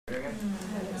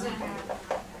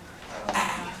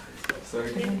So I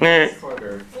can this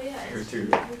quarter or two.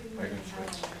 I can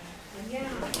switch. Yeah.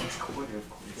 It's quarter of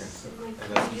course. Yeah, so, and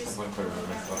then just 1/4 of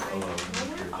myself alone.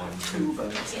 You're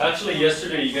 1, 2. Actually,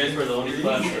 yesterday you guys were the only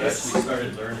class that actually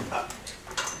started learning.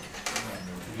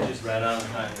 We just ran out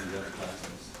of time with the other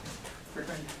classes.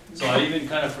 So I even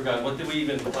kind of forgot, what did we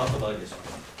even talk about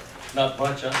yesterday? Not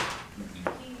much, huh?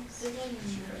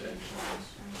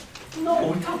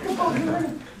 No, we talked about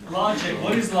logic.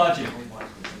 What is logic?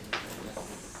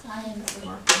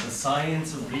 The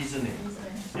science of reasoning.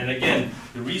 And again,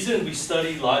 the reason we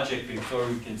study logic before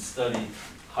we can study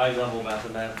high-level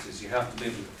mathematics is you have to be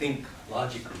able to think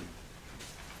logically.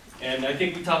 And I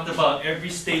think we talked about every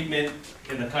statement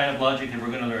in the kind of logic that we're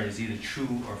going to learn is either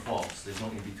true or false. There's no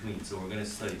in between. So we're going to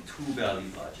study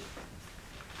two-valued logic.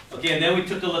 Okay, and then we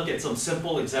took a look at some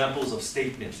simple examples of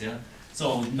statements. Yeah.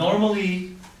 So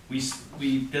normally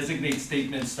we designate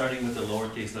statements starting with the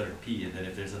lowercase letter p, and then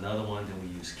if there's another one, then we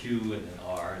use q, and then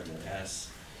r, and then s.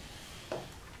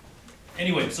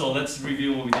 Anyway, so let's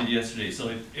review what we did yesterday. So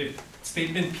if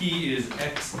statement p is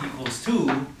x equals 2,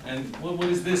 and what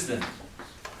is this then?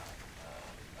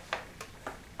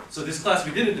 So this class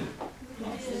we didn't do.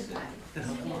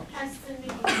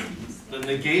 The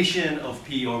negation of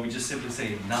p, or we just simply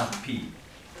say not p.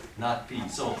 Not p.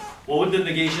 So what would the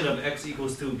negation of x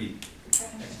equals 2 be?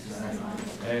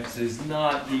 X is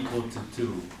not equal to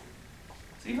 2.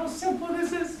 See how simple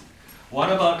this is? What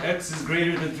about x is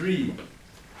greater than 3?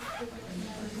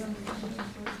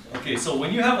 Okay, so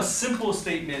when you have a simple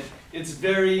statement, it's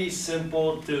very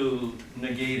simple to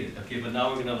negate it. Okay, but now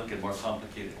we're going to look at more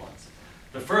complicated ones.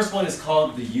 The first one is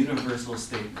called the universal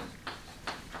statement.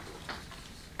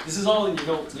 This is all in your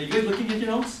notes. Are you guys looking at your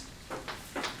notes?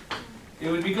 It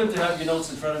would be good to have your notes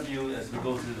in front of you as we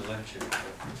go through the lecture.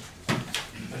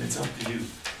 But it's up to you.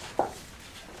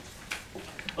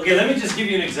 Okay, let me just give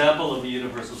you an example of a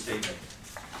universal statement.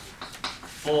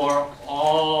 For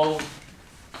all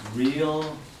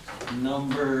real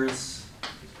numbers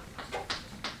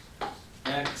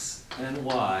x and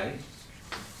y,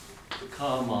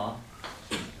 comma,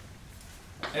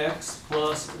 x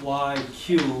plus y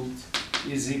cubed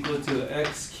is equal to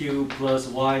x cubed plus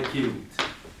y cubed.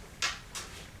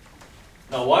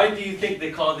 Now, why do you think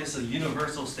they call this a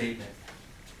universal statement?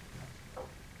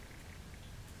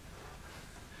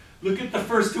 Look at the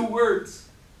first two words.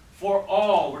 For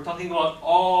all, we're talking about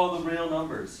all the real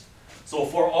numbers. So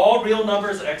for all real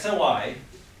numbers x and y,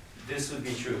 this would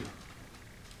be true.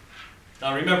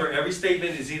 Now remember, every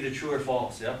statement is either true or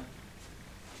false, yeah?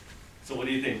 So what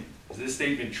do you think? Is this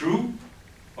statement true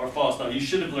or false? Now you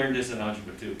should have learned this in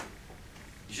Algebra 2. You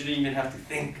shouldn't even have to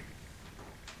think.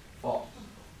 False.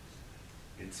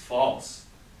 It's false.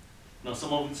 Now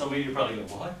some of you are probably going,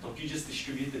 what? Don't you just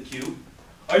distribute the cube?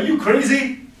 Are you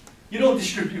crazy? You don't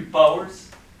distribute powers.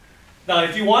 Now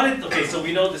if you wanted, okay, so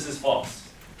we know this is false.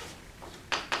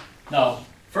 Now,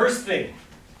 first thing.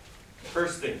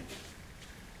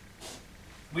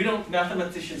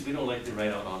 Mathematicians, we don't like to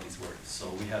write out all these words. So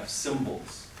we have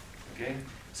symbols, okay?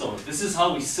 So this is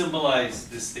how we symbolize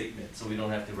this statement, so we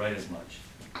don't have to write as much.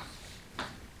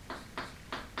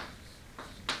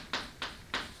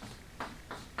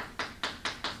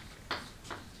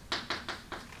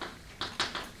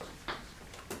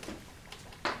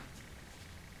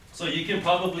 So you can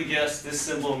probably guess this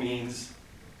symbol means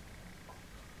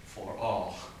for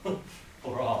all.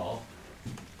 For all.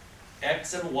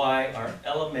 X and y are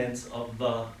elements of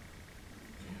the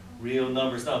real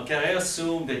numbers. Now, can I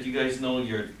assume that you guys know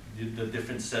the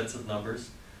different sets of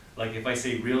numbers? Like if I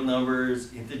say real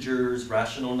numbers, integers,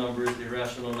 rational numbers,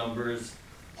 irrational numbers,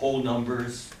 whole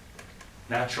numbers,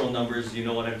 natural numbers, you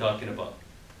know what I'm talking about.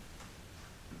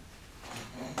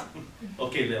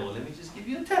 Okay, Leo, let me just give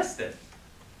you a test then.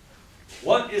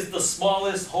 What is the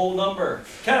smallest whole number?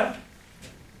 Cap.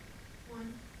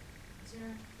 1,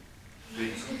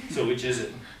 0. So which is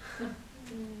it? 1.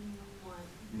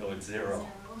 No, it's 0.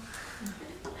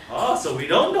 Ah, so we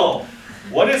don't know.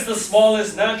 What is the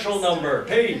smallest natural number?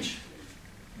 Paige.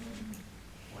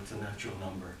 What's a natural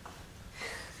number?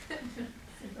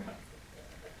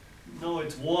 No,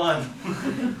 it's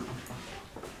 1.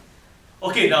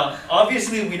 Okay, now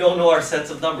obviously we don't know our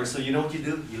sets of numbers, so you know what you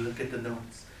do? You look at the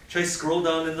notes. Try scroll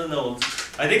down in the notes.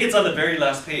 I think it's on the very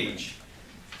last page.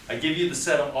 I give you the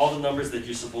set of all the numbers that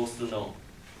you're supposed to know.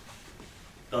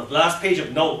 The last page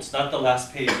of notes, not the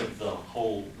last page of the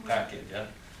whole packet, yeah?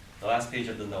 The last page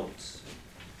of the notes.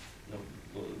 No,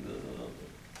 go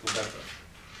back up.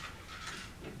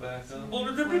 Go back up.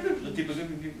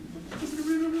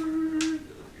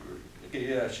 Okay,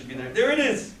 yeah, it should be there. There it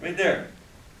is, right there.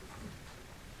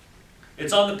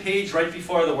 It's on the page right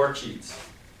before the worksheets.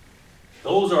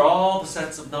 Those are all the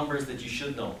sets of numbers that you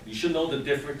should know. You should know the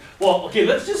different, well, okay,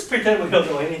 let's just pretend we don't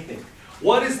know anything.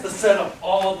 What is the set of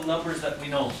all the numbers that we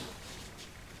know?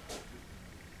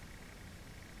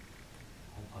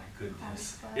 Oh my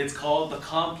goodness. It's called the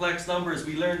complex numbers.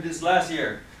 We learned this last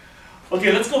year.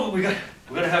 Okay, let's go. We're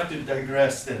gonna have to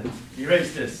digress then.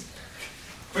 Erase this.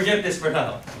 Forget this for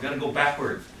now. We're gonna go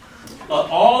backward.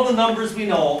 All the numbers we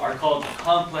know are called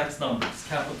complex numbers.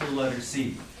 Capital letter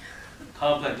C.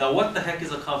 Complex. Now, what the heck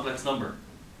is a complex number?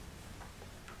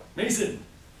 Mason,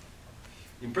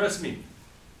 impress me.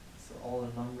 So all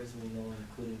the numbers we know,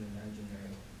 including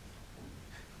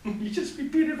imaginary. You just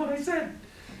repeated what I said.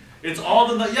 It's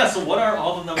all the yeah. So what are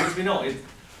all the numbers we know?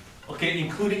 Okay,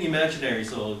 including imaginary.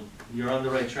 So you're on the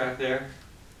right track there.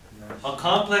 A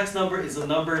complex number is a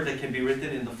number that can be written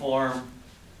in the form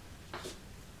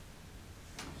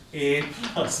a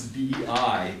plus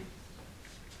bi.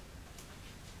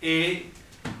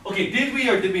 Okay, did we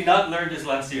or did we not learn this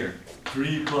last year?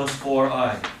 3 plus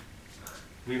 4i.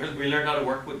 We learned how to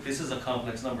work with, this is a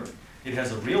complex number. It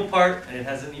has a real part and it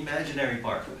has an imaginary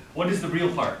part. What is the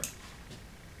real part?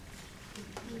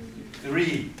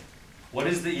 3. What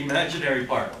is the imaginary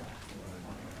part?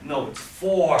 No, it's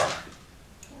 4.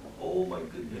 Oh my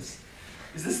goodness.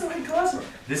 Is this the right class?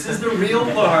 This is the real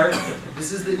part.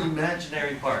 This is the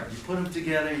imaginary part. You put them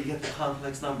together, you get the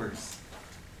complex numbers.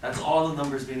 That's all the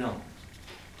numbers we know.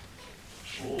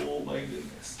 Oh my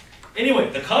goodness.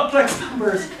 Anyway, the complex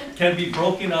numbers can be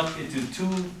broken up into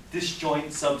 2 disjoint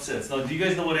subsets. Now, do you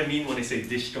guys know what I mean when I say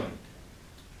disjoint?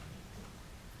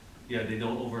 Yeah, they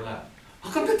don't overlap.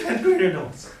 How come the 10th grader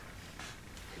knows?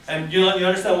 And you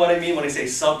understand what I mean when I say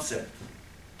subset?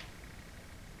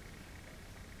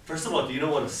 First of all, do you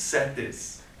know what a set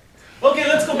is? Okay,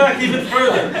 let's go back even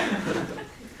further.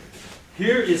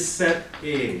 Here is set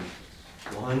A.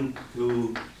 1,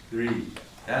 2, 3.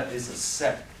 That is a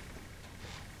set.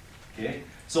 Okay?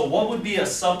 So what would be a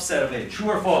subset of A? True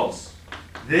or false?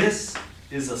 This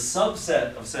is a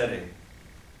subset of set A.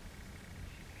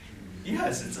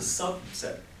 Yes, it's a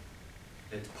subset.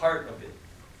 It's part of it.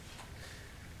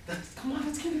 Come on,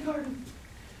 it's kindergarten.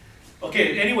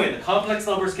 Okay, anyway, the complex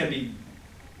numbers can be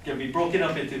broken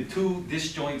up into 2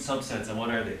 disjoint subsets, and what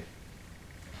are they?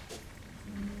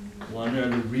 One are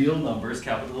the real numbers,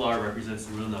 capital R represents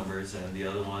the real numbers, and the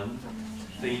other one,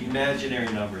 the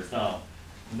imaginary numbers. Now,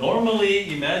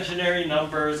 normally imaginary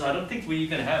numbers, I don't think we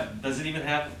even have, does it even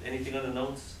have anything on the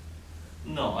notes?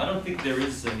 No, I don't think there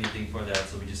is anything for that,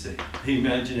 so we just say the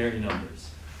imaginary numbers.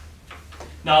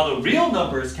 Now, the real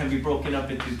numbers can be broken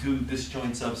up into 2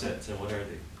 disjoint subsets, and what are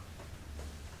they?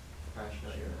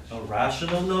 The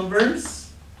rational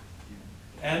numbers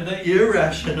and the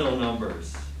irrational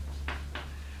numbers.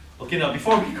 Okay, now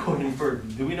before we go any further,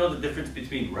 do we know the difference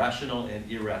between rational and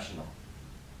irrational?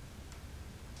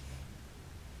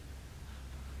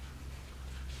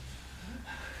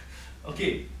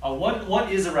 Okay,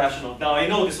 what is a rational? Now I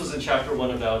know this was in chapter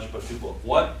 1 of the Algebra 2 book.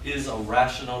 What is a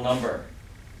rational number?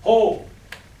 Oh!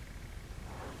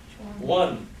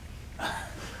 1.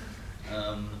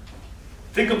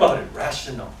 Think about it,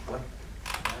 rational. What?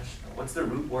 Rational. What's the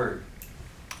root word?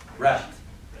 Rat.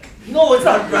 No, it's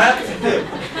not rat.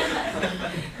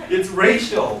 It's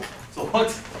ratio. So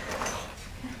what's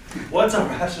a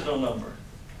rational number?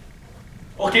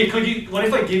 Okay, what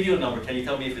if I give you a number? Can you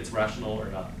tell me if it's rational or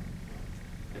not?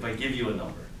 If I give you a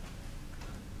number.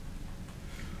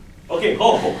 Okay,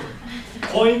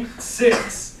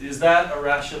 0.6. Is that a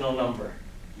rational number?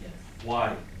 Yes.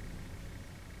 Why?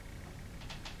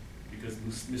 Because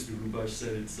Mr. Rubash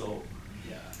said it so.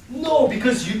 Yeah. No,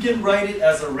 because you can write it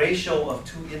as a ratio of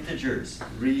 2 integers,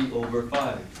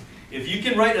 3/5. If you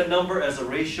can write a number as a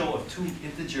ratio of 2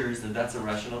 integers, then that's a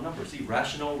rational number. See,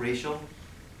 rational, ratio.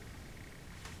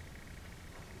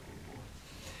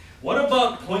 What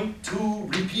about 0.2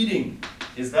 repeating?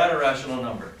 Is that a rational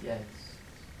number? Yes.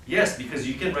 Yes, because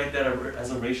you can write that as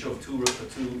a ratio of 2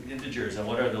 integers. And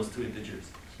what are those 2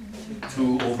 integers?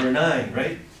 2/9,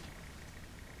 right?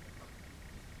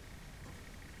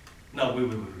 No,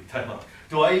 wait, time out.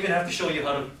 Do I even have to show you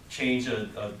how to change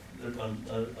what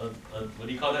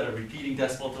do you call that, a repeating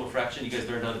decimal to a fraction? You guys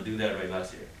learned how to do that right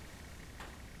last year.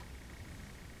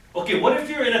 Okay, what if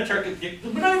you're in a Turkish,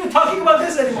 we're not even talking about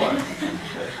this anymore.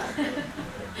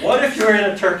 What if you're in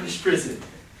a Turkish prison?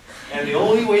 And the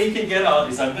only way you can get out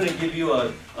is I'm going to give you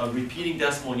a repeating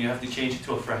decimal and you have to change it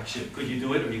to a fraction. Could you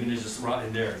do it, or are you going to just rot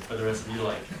in there for the rest of your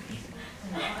life?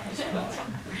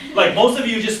 Like most of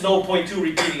you just know 0.2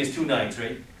 repeating is 2 nines,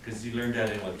 right? Because you learned that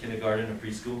in what, kindergarten or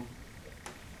preschool?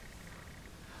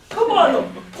 Come on,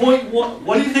 0.1.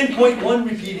 What do you think 0.1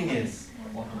 repeating is?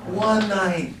 1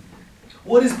 9.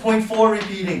 What is 0.4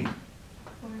 repeating?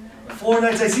 4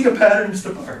 nines. I see a pattern,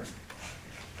 Mr. Park.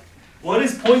 What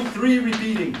is 0.3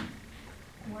 repeating?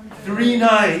 3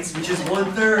 nines, which is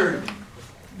 1/3.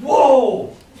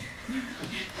 Whoa!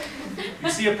 You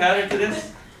see a pattern to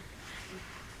this?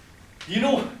 You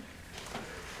know,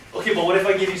 okay, but what if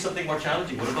I give you something more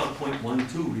challenging? What about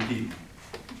 0.12 repeating?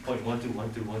 0.12,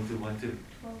 12, 12, 12.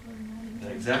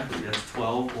 Exactly, that's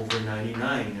 12 over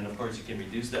 99, and of course you can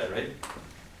reduce that, right?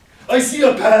 I see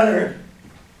a pattern!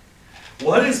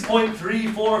 What is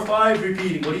 0.345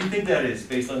 repeating? What do you think that is,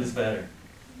 based on this pattern?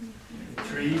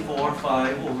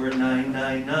 345 over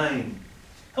 999.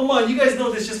 Come on, you guys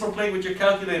know this just from playing with your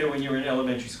calculator when you were in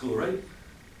elementary school, right?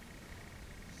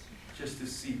 Just to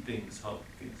see things, how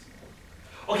things.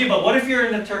 Okay, but what if you're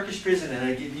in a Turkish prison and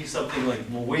I give you something like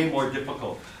way more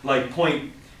difficult, like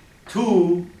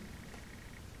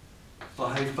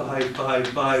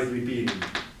 0.25555 repeating?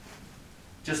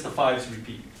 Just the 5s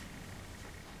repeat.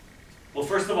 Well,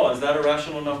 first of all, is that a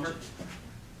rational number?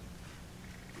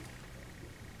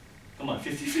 Come on,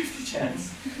 50-50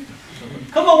 chance.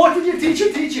 Come on, what did your teacher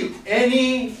teach you?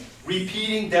 Any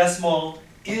repeating decimal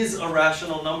is a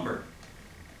rational number.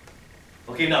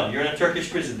 Okay, now, you're in a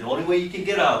Turkish prison. The only way you can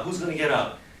get out, who's going to get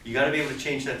out? You got to be able to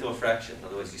change that to a fraction,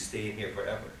 otherwise you stay in here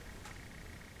forever.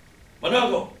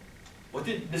 Manago, what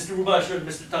did Mr. Rubash or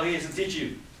Mr. Taliason teach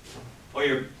you? Or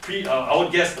your I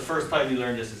would guess the first time you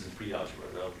learned this is in pre-algebra.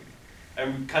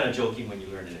 I'm kind of joking when you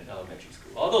learned it in elementary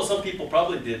school. Although some people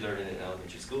probably did learn it in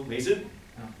elementary school. Mason?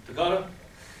 No. Takata?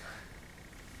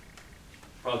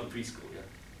 Probably preschool, yeah.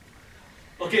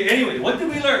 Okay, anyway, what did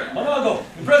we learn? Manago,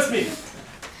 impress me.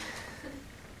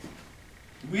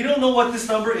 We don't know what this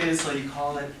number is, so you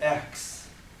call it x.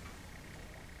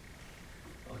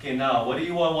 Okay, now, what do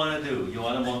you want to do? You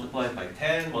want to multiply it by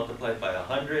 10, multiply it by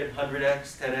 100,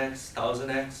 100x, 10x,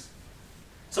 1000x?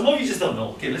 Some of you just don't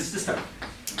know. Okay, let's just start.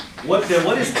 What is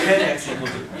 10x equal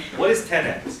to? What is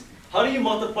 10x? How do you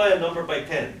multiply a number by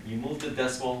 10? You move the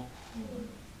decimal,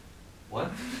 what?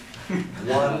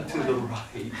 1 to the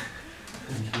right.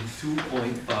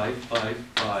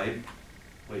 2.555,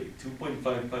 wait,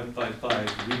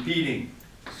 2.5555, repeating.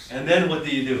 And then what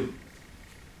do you do?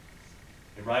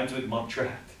 It rhymes with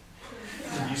subtract.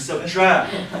 You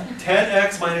subtract.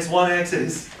 10x minus 1x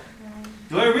is,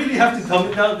 do I really have to dumb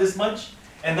it down this much?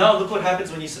 And now look what happens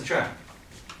when you subtract.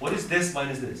 What is this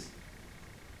minus this?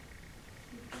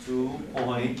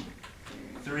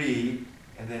 2.3,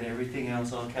 and then everything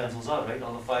else all cancels out, right?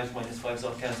 All the 5s minus 5s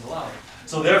all cancel out.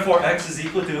 So therefore x is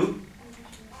equal to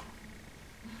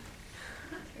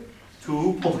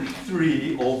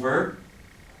 2.3 over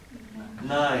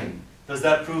 9. Does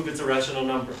that prove it's a rational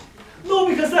number? No,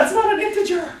 because that's not an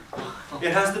integer.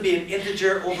 It has to be an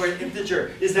integer over an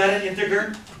integer. Is that an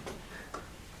integer?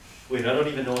 Wait, I don't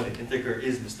even know what an integer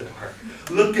is, Mr. Park.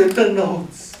 Look at the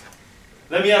notes.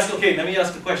 Let me ask a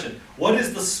question. What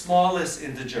is the smallest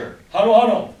integer? How do I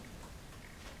know?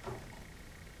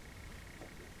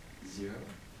 0.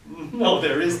 No,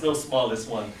 there is no smallest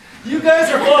one. You guys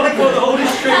are falling for the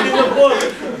oldest trick in the book.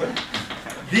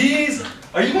 These,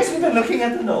 are you guys even looking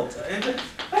at the notes?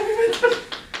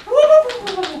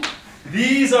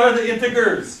 These are the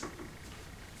integers.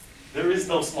 There is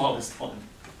no smallest one.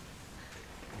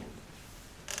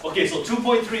 Okay, so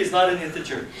 2.3 is not an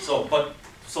integer. So what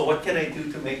can I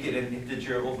do to make it an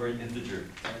integer over an integer?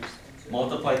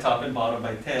 Multiply top and bottom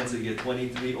by 10, so you get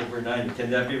 23 over 9. Can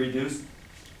that be reduced?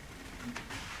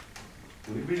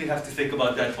 Do we really have to think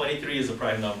about that? 23 is a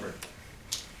prime number.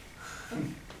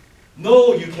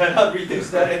 No, you cannot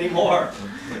reduce that anymore.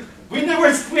 We were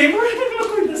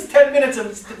looking at this 10 minutes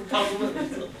and it's still talking.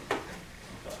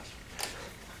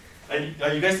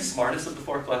 Are you guys the smartest of the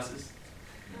 4 classes?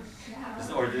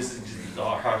 Or this is just a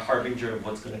harbinger of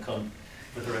what's going to come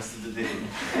for the rest of the day.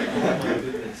 Oh my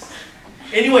goodness.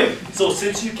 Anyway, so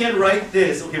since you can write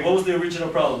this, okay, what was the original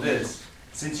problem? This.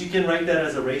 Since you can write that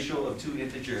as a ratio of 2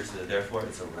 integers, therefore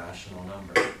it's a rational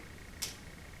number.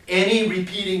 Any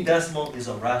repeating decimal is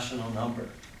a rational number.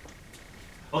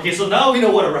 Okay, so now we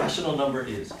know what a rational number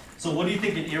is. So what do you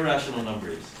think an irrational number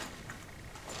is?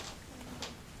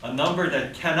 A number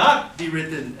that cannot be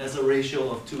written as a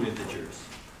ratio of 2 integers.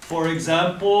 For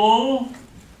example,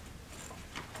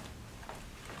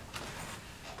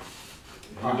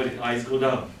 everybody, eyes go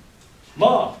down.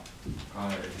 Ma.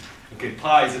 Pi. Okay,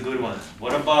 pi is a good one.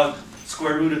 What about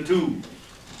square root of 2?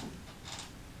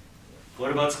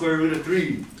 What about square root of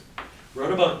 3?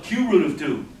 What about cube root of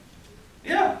 2?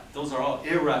 Yeah, those are all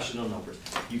irrational numbers.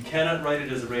 You cannot write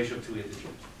it as a ratio of 2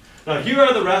 integers. Now here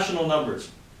are the rational numbers.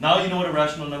 Now you know what a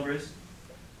rational number is?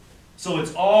 So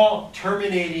it's all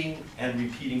terminating and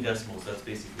repeating decimals. That's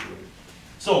basically what it is.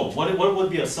 So what would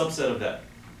be a subset of that?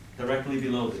 Directly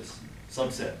below this,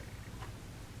 subset.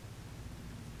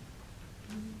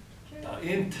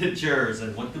 Integers,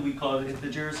 and what do we call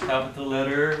integers? Capital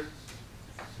letter,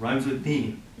 rhymes with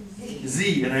me.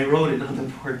 Z, and I wrote it on the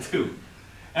board too.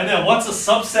 And then what's a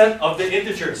subset of the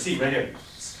integers? See, right here.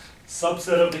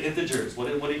 Subset of the integers. What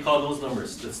do you call those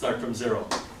numbers that start from 0?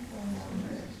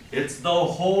 It's the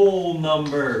whole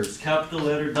numbers, capital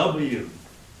letter W.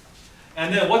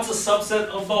 And then what's a subset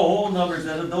of the whole numbers,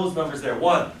 that are those numbers there?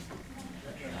 1.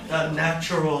 The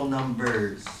natural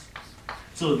numbers.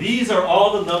 So these are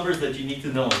all the numbers that you need to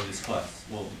know in this class.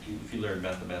 Well, if you learn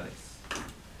mathematics.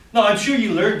 Now, I'm sure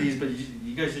you learned these, but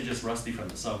you guys are just rusty from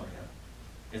the summer.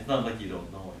 Yeah? It's not like you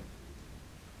don't know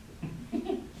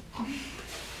it.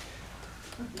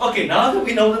 Okay, now that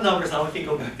we know the numbers, now we can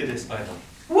go back to this final.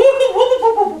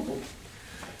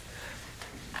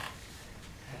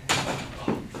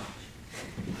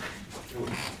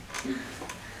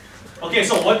 Okay,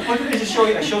 so what did I just show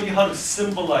you? I showed you how to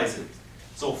symbolize it.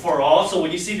 So for all, so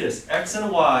when you see this, x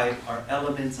and y are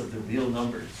elements of the real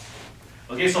numbers.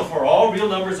 Okay, so for all real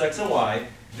numbers, x and y,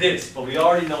 this, but we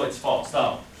already know it's false.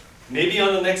 Now, maybe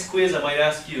on the next quiz I might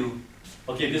ask you,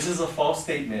 okay, this is a false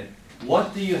statement.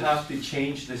 What do you have to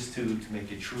change this to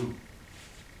make it true?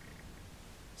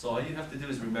 So all you have to do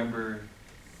is remember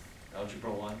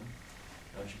algebra 1,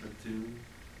 algebra 2,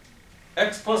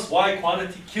 x plus y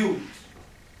quantity cubed.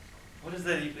 What is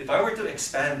that? If I were to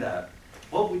expand that,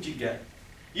 what would you get?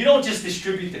 You don't just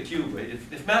distribute the cube, right?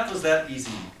 If math was that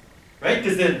easy, right?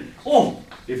 Because then, oh,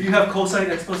 if you have cosine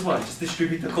x plus y, just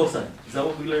distribute the cosine. Is that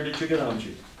what we learned in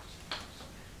trigonometry?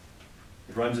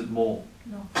 It rhymes with mole.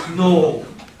 No. No.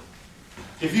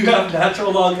 If you have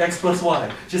natural log x plus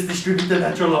y, just distribute the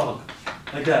natural log.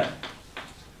 Like that.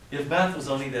 If math was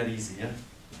only that easy, yeah?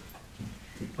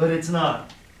 But it's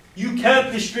not. You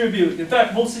can't distribute. In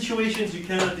fact, most situations you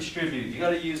cannot distribute. You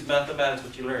gotta use mathematics,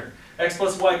 what you learn. X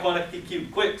plus y quantity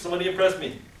cubed. Quick, somebody impress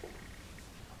me.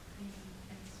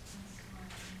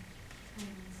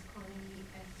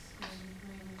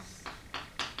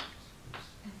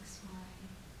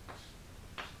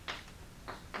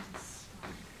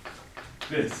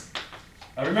 This.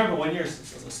 I remember one year a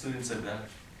student said that.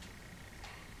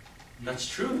 That's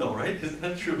true though, right? Isn't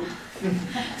that true?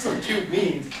 That's what cube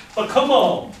means. But come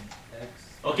on.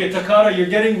 Okay, Takara, you're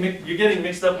getting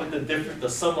mixed up with the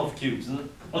sum of cubes.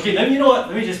 Okay, then you know what?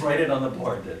 Let me just write it on the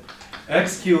board then.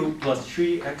 X cubed plus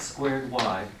 3x squared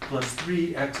y plus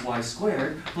 3xy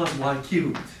squared plus y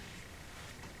cubed.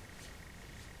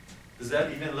 Does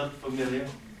that even look familiar?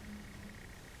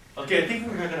 Okay, I think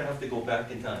we're gonna have to go back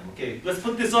in time. Okay, let's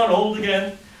put this on hold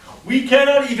again. We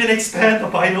cannot even expand a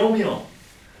binomial.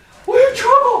 We're in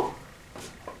trouble.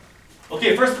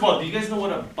 Okay, first of all, do you guys know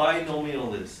what a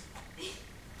binomial is?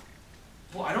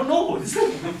 Well, I don't know. You guys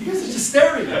are just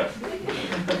staring at me.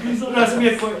 Please don't ask me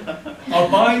a question. A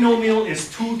binomial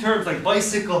is two terms, like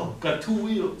bicycle, got two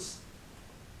wheels.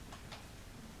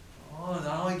 Oh,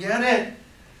 now I get it.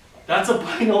 That's a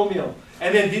binomial.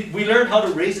 And then we learned how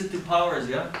to raise it to powers,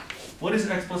 yeah? What is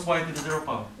x plus y to the 0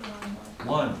 power?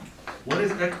 1. What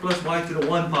is x plus y to the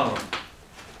 1 power?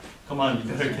 Come on, you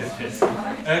better get this.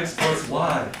 X plus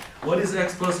y. What is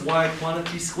x plus y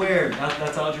quantity squared?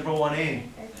 That's algebra 1a.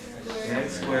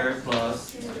 X squared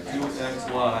plus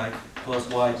 2xy plus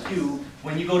y cubed.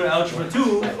 When you go to algebra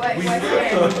 2,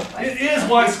 it is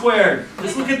y squared.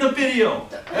 Just look at the video.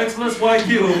 X plus y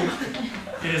cubed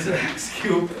is x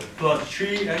cubed plus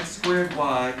 3x squared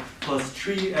y plus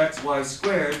 3xy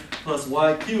squared plus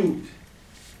y cubed.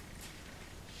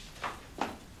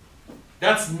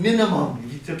 That's minimum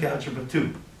if you took algebra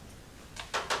 2.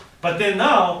 But then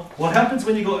now, what happens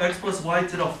when you go x plus y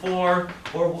to the 4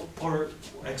 or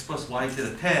x plus y to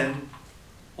the 10?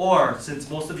 Or, since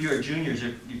most of you are juniors,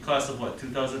 your class of what,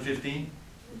 2015?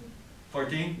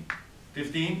 14?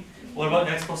 15? What about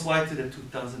x plus y to the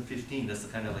 2015? That's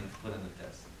the kind I like to put on the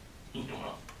test.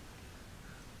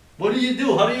 What do you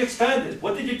do? How do you expand it?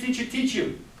 What did your teacher teach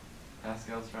you?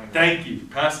 Pascal's triangle. Thank you.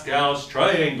 Pascal's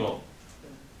triangle.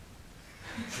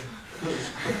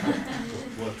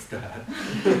 What's that?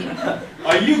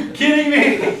 Are you kidding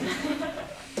me?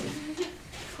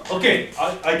 Okay,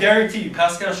 I guarantee you,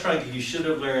 Pascal's triangle, you should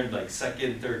have learned like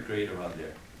 2nd, 3rd grade around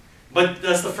there. But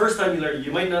that's the first time you learn it.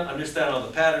 You might not understand all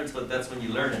the patterns, but that's when you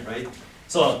learn it, right?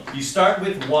 So you start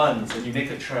with ones and you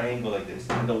make a triangle like this.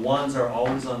 And the ones are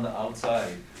always on the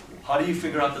outside. How do you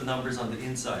figure out the numbers on the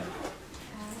inside?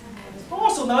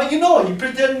 Oh, so now you know. You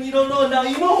pretend you don't know, now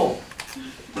you know.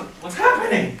 What's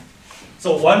happening?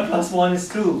 So 1 plus 1 is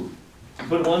 2. You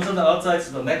put ones on the outside,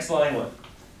 so the next line what?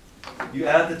 You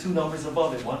add the two numbers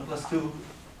above it. 1 plus 2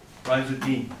 Rhymes with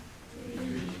me.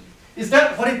 Is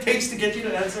that what it takes to get you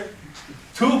to answer?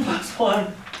 2 plus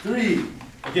 1, 3.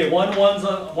 Okay, one's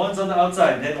on the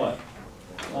outside, then what?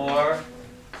 4.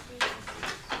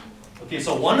 Okay,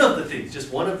 so one of the things,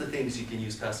 just one of the things you can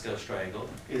use Pascal's triangle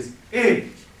is A.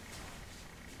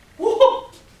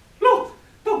 Whoa! Look,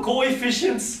 the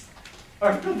coefficients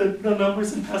are the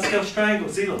numbers in Pascal's triangle.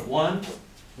 See, look, 1,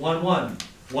 1, 1,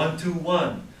 1, 2,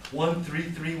 1, 1, 3,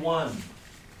 3, 1.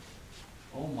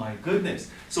 Oh my goodness.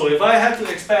 So if I had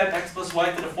to expand x plus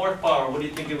y to the 4th power, what do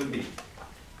you think it would be?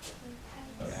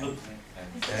 Look,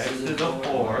 x to the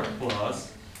 4th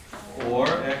plus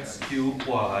 4x cubed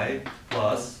y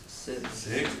plus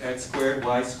 6x squared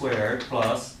y squared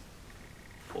plus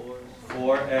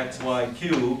 4xy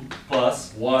cubed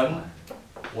plus 1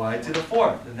 y to the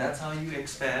 4th. And that's how you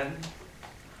expand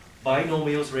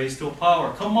binomials raised to a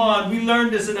power. Come on, we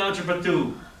learned this in Algebra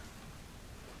 2.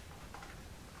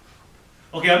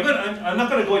 Okay, I'm not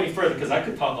going to go any further because I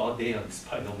could talk all day on this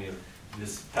binomial,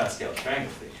 this Pascal triangle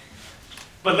thing.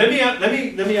 But let me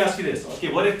ask you this.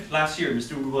 Okay, what if last year,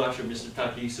 Mr. Urubash or Mr.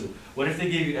 Takisu, what if they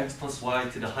gave you x plus y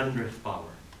to the 100th power?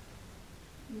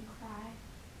 You cry.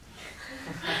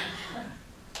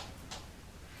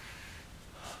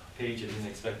 Paige, I didn't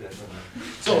expect that from her.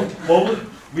 So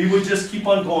we would just keep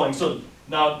on going. So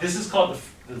now this is called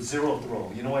the 0th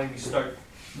row. You know why we start?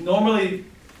 Normally,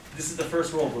 this is the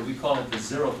first row, but we call it the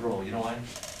 0th row. You know why?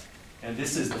 And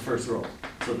this is the first row.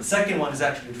 So the second one is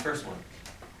actually the first one.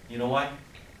 You know why?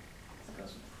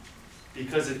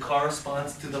 Because it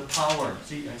corresponds to the power.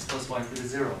 See, x plus y to the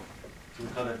 0. So we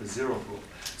call that the 0th row.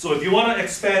 So if you want to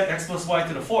expand x plus y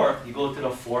to the 4th, you go to the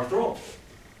 4th row.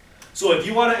 So if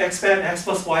you want to expand x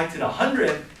plus y to the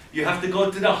 100th, you have to go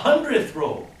to the 100th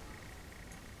row.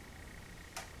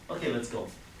 Okay, let's go.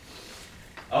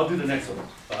 I'll do the next one.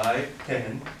 5,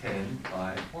 10, 10,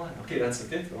 5, 1. Okay, that's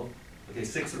the 5th row. Okay,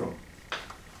 6th row.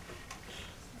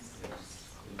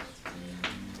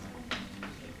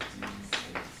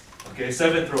 Okay,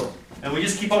 7th row. And we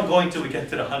just keep on going till we get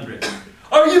to the 100.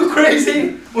 Are you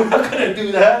crazy? We're not going to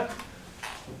do that.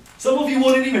 Some of you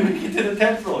won't even make it to the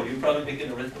 10th row. You're probably making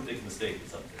an arithmetic mistake or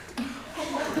something.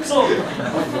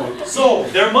 So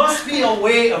there must be a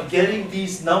way of getting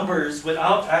these numbers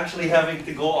without actually having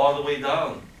to go all the way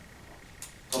down.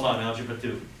 Come on, Algebra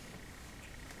 2.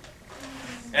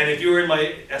 And if you were in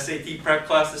my SAT prep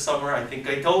class this summer, I think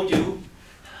I told you.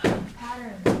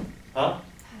 Pattern. Huh?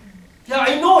 Yeah,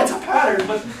 I know it's a pattern,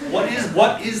 but what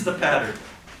is the pattern?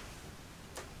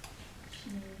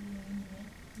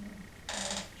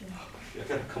 I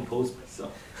gotta compose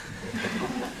myself.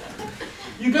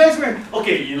 You guys were,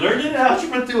 okay, you learned it in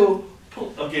Algebra 2.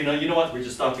 Okay, now you know what? We're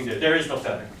just stopping there. There is no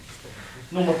pattern.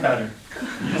 No more pattern.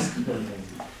 You just keep on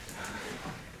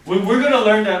going. We're going to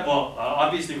learn that, well,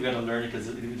 obviously we're going to learn it because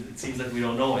it seems like we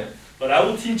don't know it. But I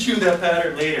will teach you that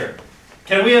pattern later.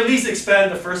 Can we at least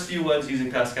expand the first few ones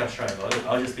using Pascal's triangle?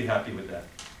 I'll just be happy with that.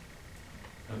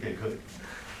 Okay, good.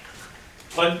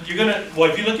 But you're going to,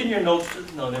 well, if you look in your notes,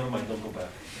 no, never mind, don't go back.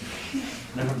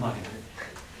 Never mind.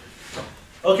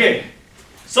 Okay,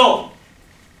 so,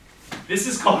 this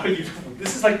is called,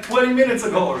 this is like 20 minutes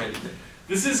ago already.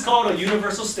 This is called a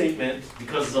universal statement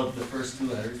because of the first 2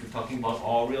 letters. We're talking about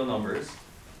all real numbers.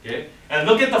 Okay? And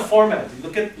look at the format.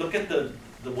 Look at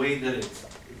the way that it's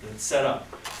set up.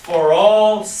 For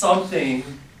all something,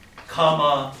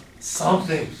 comma,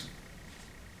 something.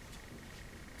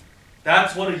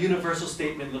 That's what a universal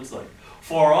statement looks like.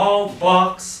 For all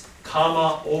box,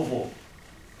 comma, oval.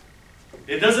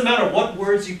 It doesn't matter what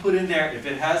words you put in there, if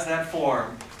it has that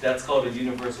form, that's called a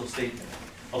universal statement.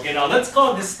 Okay, now let's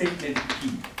call this statement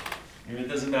P. And it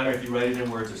doesn't matter if you write it in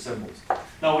words or symbols.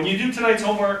 Now when you do tonight's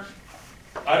homework,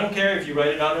 I don't care if you write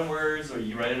it out in words or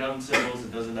you write it out in symbols,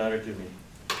 it doesn't matter to me.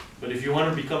 But if you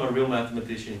want to become a real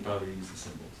mathematician, you probably use the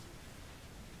symbols.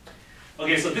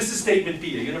 Okay, so this is statement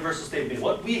P, a universal statement.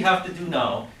 What we have to do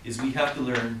now is we have to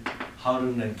learn how to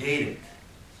negate it.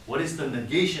 What is the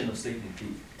negation of statement P?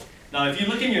 Now if you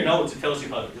look in your notes, it tells you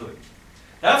how to do it.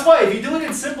 That's why if you do it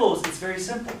in symbols, it's very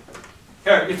simple.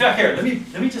 Here, let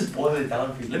me just boil it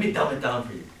down for you. Let me dumb it down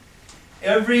for you.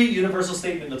 Every universal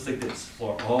statement looks like this.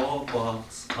 For all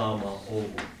box, comma, oval.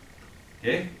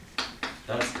 Okay?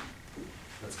 That's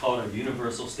called a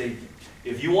universal statement.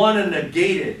 If you want to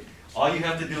negate it, all you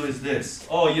have to do is this.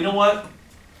 Oh, you know what?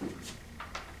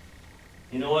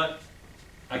 You know what?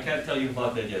 I can't tell you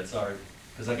about that yet, sorry.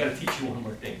 Because I got to teach you one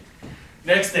more thing.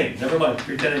 Next thing, never mind,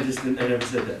 pretend I never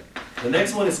said that. The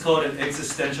next one is called an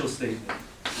existential statement.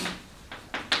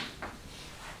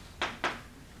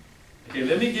 Okay,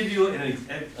 let me give you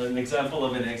an example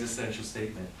of an existential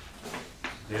statement.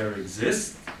 There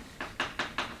exists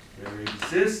There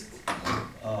exist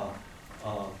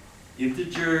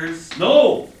integers.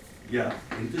 No! Yeah,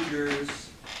 integers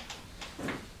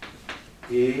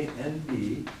A and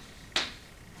B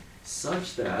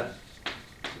such that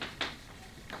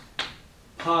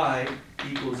pi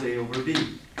equals A over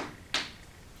B.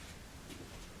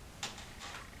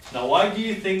 Now, why do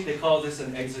you think they call this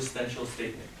an existential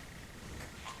statement?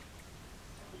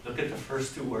 Look at the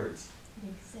first two words.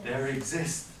 There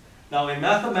exist. Now, in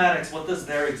mathematics, what does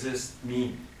there exist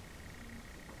mean?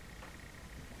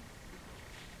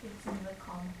 It's in the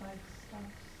complex stuff.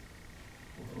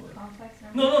 Complex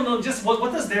numbers? No, just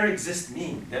what does there exist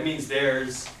mean? That means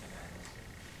there's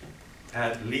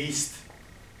at least,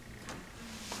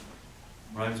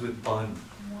 rhymes with bun.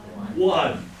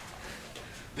 One.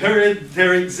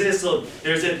 There exists, so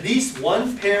there's at least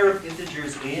one pair of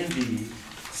integers A and B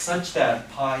such that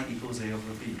pi equals A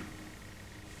over B.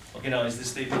 Okay, now is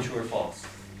this statement true or false?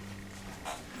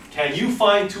 Can you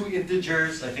find two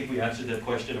integers? I think we answered that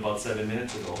question about 7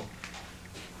 minutes ago.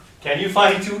 Can you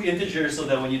find two integers so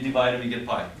that when you divide them you get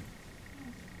pi?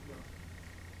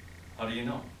 How do you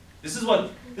know? This is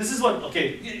what,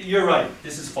 okay, you're right,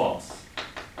 this is false.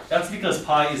 That's because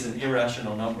pi is an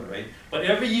irrational number, right? But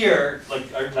every year,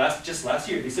 like just last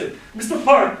year, they said, Mr.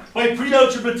 Park, my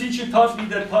pre-algebra teacher taught me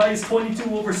that pi is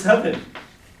 22 over 7.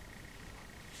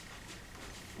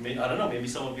 I don't know, maybe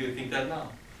some of you think that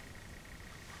now.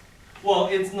 Well,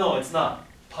 no, it's not.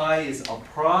 Pi is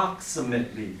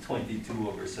approximately 22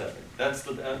 over 7. That's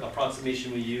the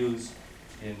approximation we use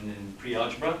in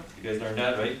pre-algebra. You guys learned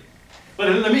that, right? But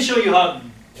let me show you how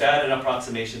bad an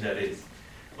approximation that is.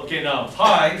 Okay, now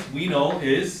pi, we know,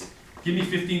 is, give me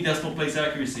 15 decimal place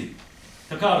accuracy.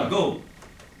 Takara, go.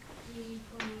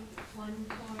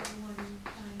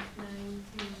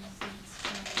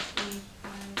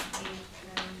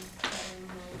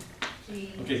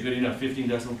 3.141592658589783. Okay, good enough. 15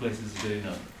 decimal places is good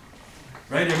enough.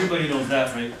 Right? Everybody knows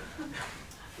that, right?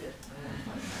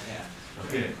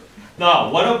 Okay.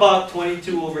 Now, what about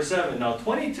 22 over 7? Now,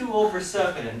 22 over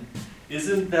 7,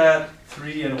 isn't that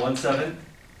 3 and 1/7?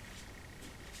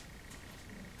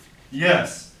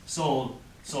 Yes. So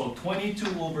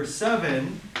 22 over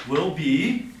 7 will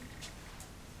be,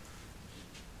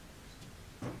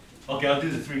 okay, I'll do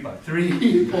the 3 by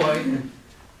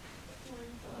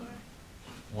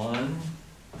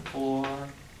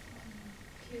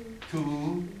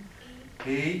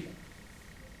 3.1428.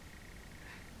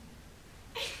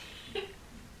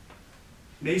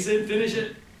 Mason, finish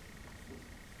it.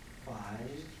 5.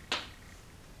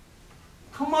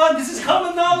 Come on, this is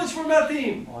common knowledge for math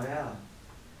team. Oh yeah.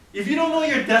 If you don't know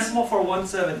your decimal for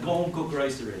 1/7, go home, cook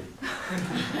rice already.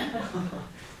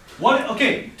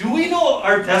 Okay, do we know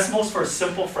our decimals for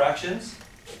simple fractions?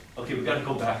 Okay, we gotta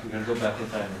go back. We're gonna go back in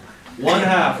time.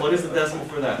 1/2. What is the decimal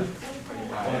for that?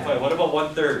 1/5. What about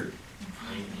 1/3?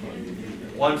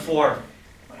 1/4.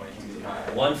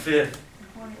 1/5.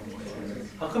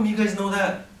 How come you guys know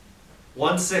that?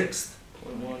 1/6.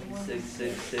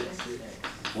 1.1666.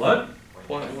 What?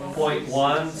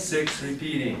 0.16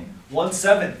 repeating.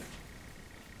 1/7.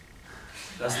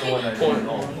 That's the one I don't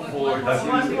know.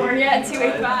 1.4, yeah,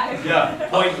 285. Yeah,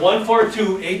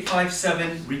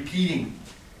 0.142857 repeating.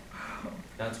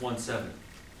 That's 1/7.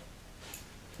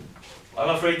 I'm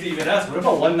afraid to even ask. What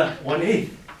about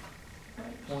 1/8?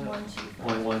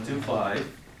 0.125.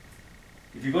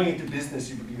 If you're going into business,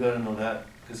 you gotta know that,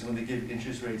 because when they give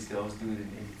interest rates, they always do it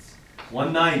in 8s.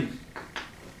 1/9.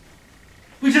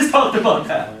 We just talked about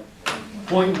that.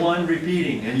 0.1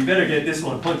 repeating, and you better get this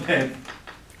one, 1/10.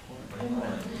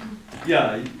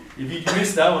 Yeah, if you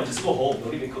miss that one, just go home.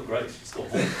 Don't even cook rice. Just go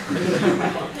home.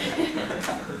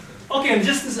 Okay, and I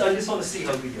just want to see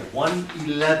how we get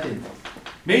 1/11.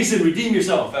 Mason, redeem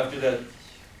yourself after that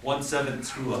 1/7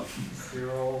 screw up.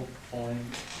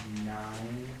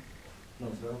 0.9. No,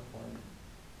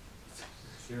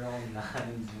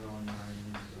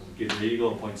 0.0909. Okay, there you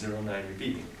go, 0.09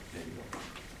 repeating. There you go.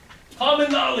 Common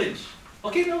knowledge.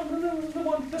 Okay, no,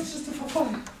 one. That's just for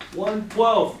fun.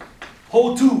 1/12.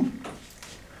 Whole 2.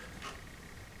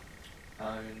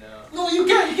 No, you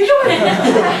can't. You can do it.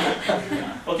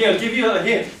 Okay, I'll give you a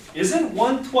hint. Isn't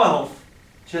 1/12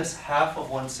 just half of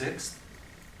 1/6?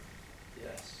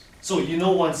 Yes. So you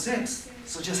know 1/6.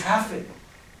 So just half it.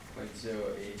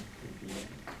 0.08 repeating.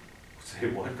 Say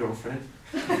what, girlfriend?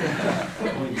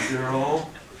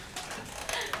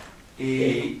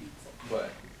 0.08.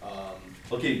 But,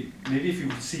 Okay, maybe if you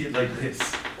see it like this.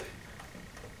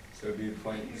 so it'd be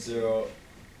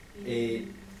 0.08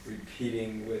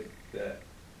 repeating with the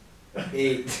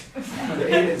 8.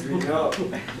 The 8 is reading up.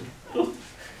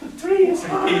 3 is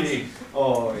repeating.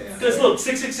 Oh, yeah. Because look,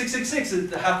 6,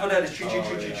 half of that is 3,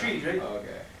 right?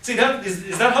 Okay. See,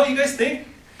 is that how you guys think?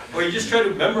 Or you just try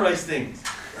to memorize things?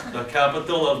 The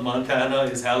capital of Montana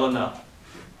is Helena.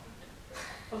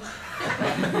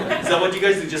 Is that what you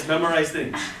guys do? Just memorize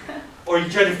things? Or you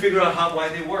try to figure out why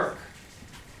they work?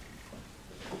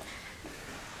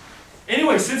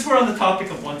 Anyway, since we're on the topic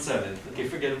of 1/7, okay,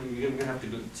 forget it, we're going to have to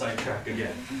go sidetrack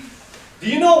again. Do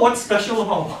you know what's special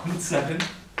about 1/7?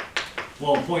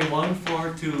 Well,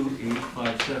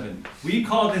 0.142857. We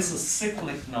call this a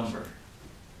cyclic number.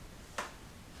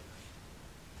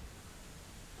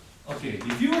 Okay,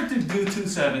 if you were to do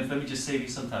 2/7, let me just save you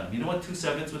some time. You know what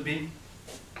 2/7 would be?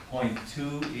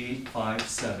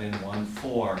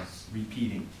 0.285714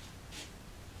 repeating.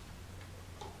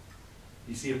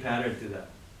 You see a pattern to that?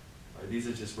 Or these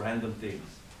are just random things.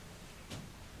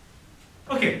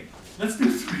 Okay, let's do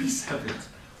 3/7.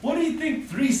 What do you think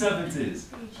 3/7 is?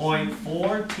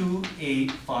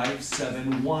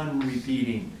 0.428571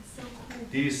 repeating. So cool.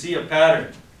 Do you see a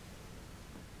pattern?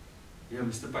 Yeah,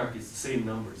 Mr. Park, it's the same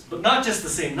numbers. But not just the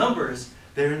same numbers,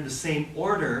 they're in the same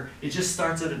order. It just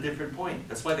starts at a different point.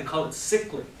 That's why they call it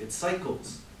cyclic. It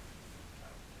cycles.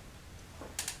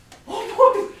 Oh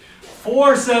boy!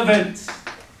 4/7.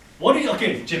 What do you,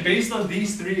 okay, based on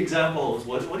these 3 examples,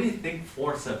 what do you think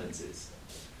 4/7 is?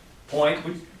 What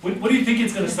do you think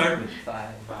it's going to start with?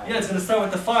 5. Yeah, it's going to start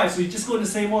with the 5, so you just go in the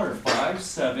same order. 5,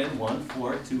 7, 1,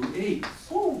 4, 2, 8.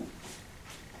 Woo!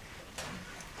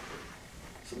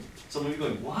 So some of you are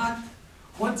going, what?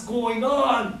 What's going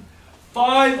on?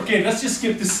 5, okay, let's just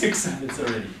skip to 6/7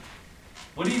 already.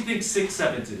 What do you think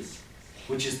 6/7 is?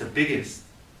 Which is the biggest?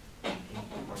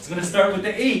 It's going to start with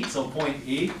the 8, so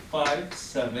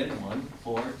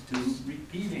 0.857142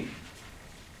 repeating.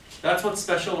 That's what's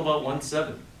special about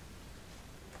 1/7.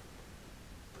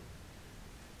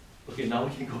 Okay, now we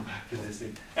can go back to this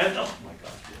thing. And oh my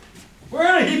gosh, we're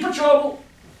in a heap of trouble.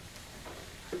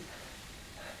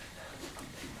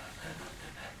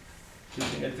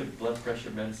 I took blood pressure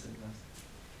medicine.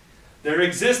 There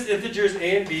exist integers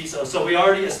a and b, so we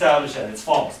already established that it's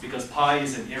false because pi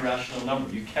is an irrational number.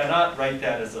 You cannot write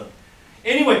that as a.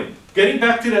 Anyway, getting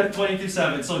back to that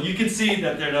 22/7, so you can see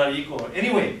that they're not equal.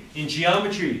 Anyway, in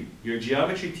geometry, your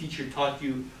geometry teacher taught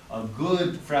you a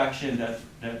good fraction that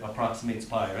approximates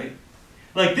pi, right?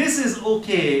 Like this is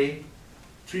okay,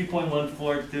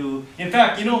 3.142. In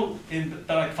fact, you know, in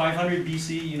like 500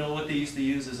 BC, you know what they used to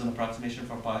use as an approximation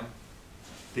for pi?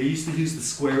 They used to use the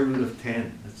square root of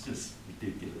 10. That's just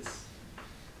ridiculous.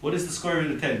 What is the square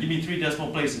root of 10? Give me 3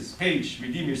 decimal places. Paige,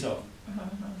 redeem yourself.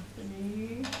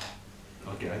 3.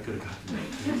 Okay, I could have got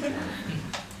that.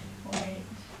 Point.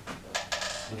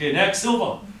 Okay, next,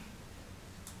 Silva.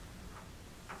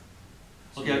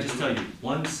 Okay, I'll just tell you.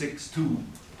 162.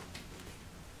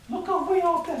 Look how way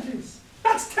off that is.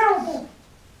 That's terrible.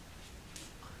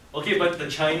 Okay, but the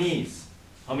Chinese.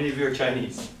 How many of you are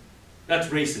Chinese? That's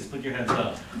racist. Put your hands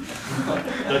down.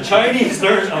 The Chinese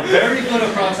learned a very good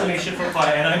approximation for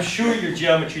pi, and I'm sure your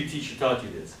geometry teacher taught you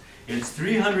this. It's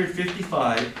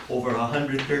 355 over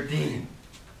 113.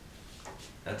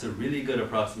 That's a really good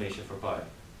approximation for pi.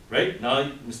 Right?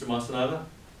 Now, Mr. Masunaga?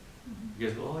 You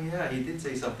guys go, oh yeah, he did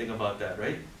say something about that,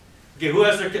 right? Okay, who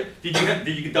has their, did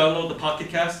you download the Pocket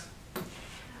Cast?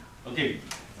 Okay,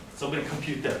 somebody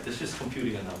compute that. That's just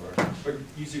computing a number. Or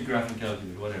use your graphing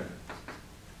calculator, whatever.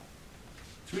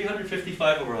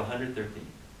 355 over 113.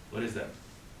 What is that?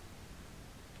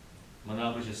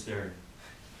 Manab was just staring.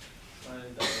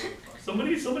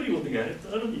 Somebody will get it.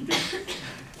 I don't need to.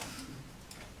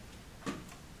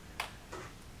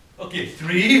 Okay,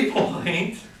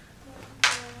 3.14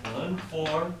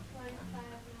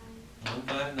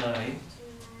 159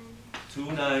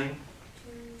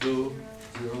 2920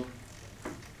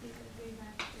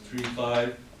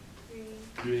 35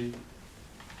 3.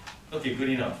 Okay, good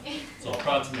enough. So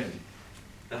approximately.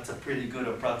 That's a pretty good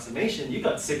approximation. You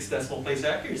got 6 decimal place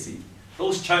accuracy.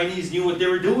 Those Chinese knew what they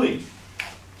were doing.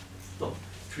 So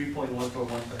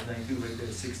 3.141592 right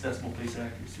there, 6 decimal place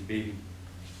accuracy, baby.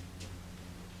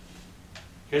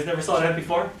 You guys never saw that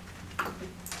before?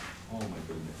 Oh my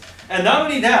goodness. And not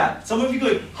only that, some of you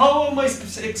go, how am I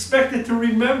expected to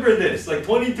remember this? Like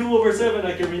 22 over 7,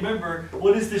 I can remember.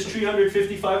 What is this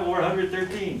 355 over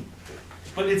 113?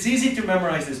 But it's easy to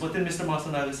memorize this. What did Mr.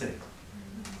 Masunaga say?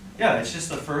 Yeah, it's just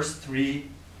the first 3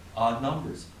 odd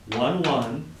numbers. 1,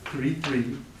 1, 3,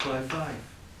 3, 5, 5.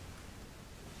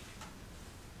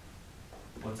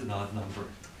 What's an odd number?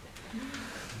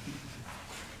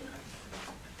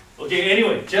 Okay,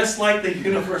 anyway, just like the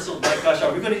universal, my gosh,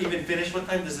 are we going to even finish? What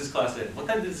time does this class end? What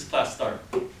time does this class start?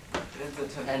 10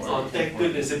 It's a 10 Oh, thank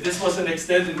goodness. If this wasn't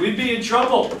extended, we'd be in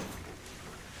trouble.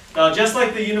 Now, just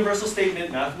like the universal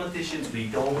statement, mathematicians, we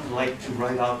don't like to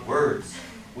write out words.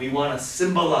 We want to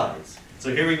symbolize.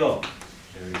 So here we go.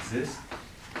 There exists.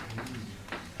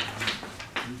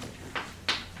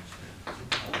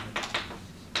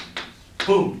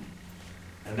 Boom.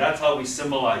 And that's how we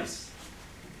symbolize.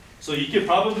 So you can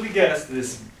probably guess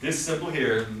this symbol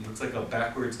here, looks like a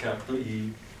backwards capital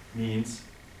E, means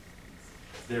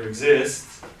there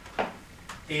exists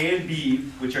A and B,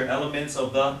 which are elements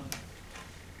of the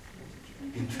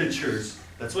integers.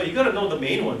 That's why you gotta know the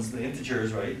main ones, the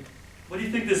integers, right? What do you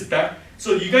think this back?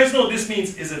 So you guys know this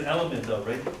means is an element of,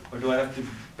 right? Or do I have to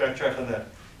backtrack on that?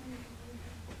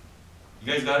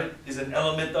 You guys got it? Is an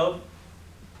element of?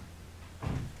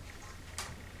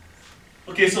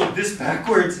 Okay, so this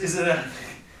backwards is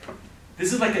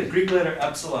this is like a Greek letter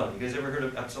epsilon. You guys ever heard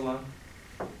of epsilon?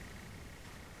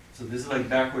 So this is like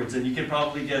backwards, and you can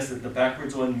probably guess that the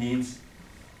backwards one means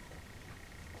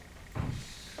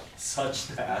such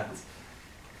that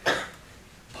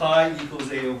pi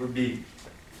equals A over B.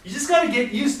 You just got to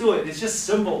get used to it. It's just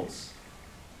symbols.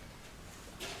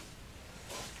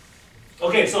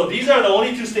 Okay, so these are the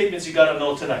only two statements you got to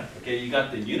know tonight. Okay, you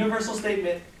got the universal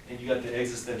statement and you got the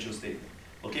existential statement.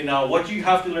 Okay, now what you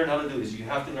have to learn how to do is you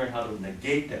have to learn how to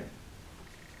negate them.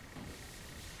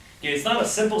 Okay, it's not a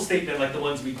simple statement like the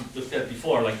ones we looked at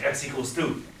before, like x equals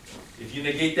 2. If you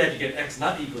negate that, you get x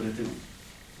not equal to 2.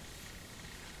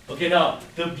 Okay, now,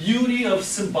 the beauty of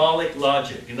symbolic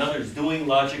logic, in other words, doing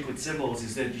logic with symbols,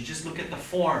 is that you just look at the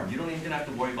form. You don't even have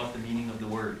to worry about the meaning of the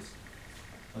words.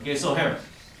 Okay, so here,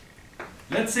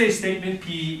 let's say statement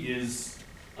P is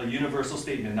a universal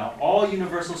statement. Now, all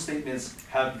universal statements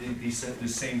have the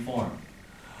same form.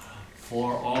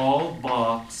 For all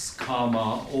box,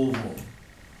 comma, oval.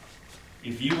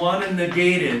 If you want to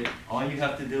negate it, all you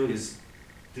have to do is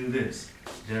do this.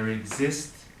 There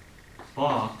exists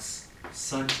box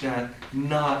such that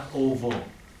not oval.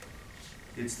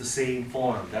 It's the same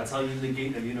form. That's how you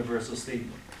negate a universal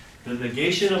statement. The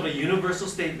negation of a universal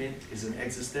statement is an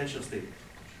existential statement.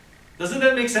 Doesn't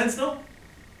that make sense though?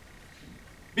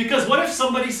 Because what if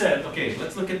somebody said, okay,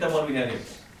 let's look at the one we had here.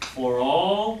 For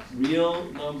all real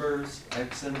numbers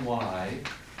x and y,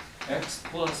 x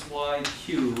plus y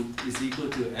cubed is equal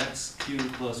to x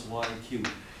cubed plus y cubed.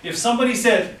 If somebody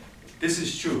said, this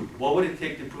is true, what would it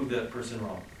take to prove that person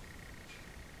wrong?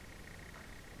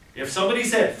 If somebody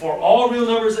said, for all real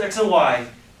numbers x and y,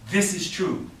 this is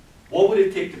true, what would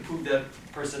it take to prove that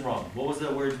person wrong? What was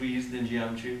the word we used in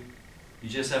geometry? You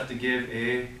just have to give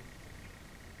a,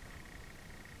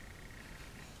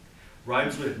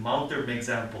 rhymes with mounter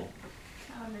example.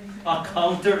 A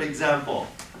counter example.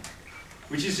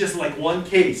 Which is just like one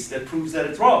case that proves that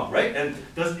it's wrong, right? And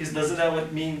doesn't that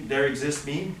what mean there exists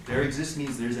mean? There exists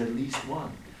means there's at least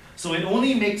one. So it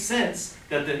only makes sense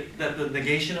that the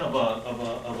negation of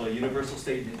a universal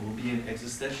statement will be an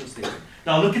existential statement.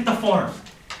 Now look at the form.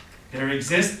 There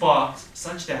exists box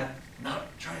such that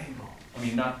not triangle. I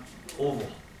mean not oval.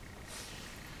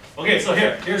 Okay, so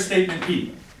here's statement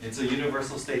P. It's a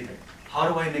universal statement. How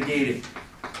do I negate it?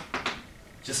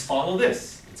 Just follow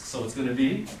this. So it's going to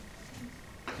be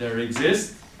there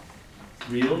exist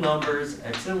real numbers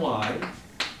x and y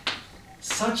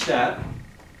such that,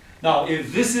 now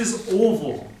if this is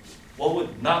oval, what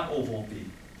would not oval be?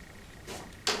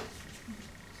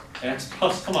 X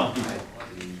plus, come on people,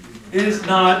 is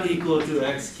not equal to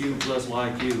x cubed plus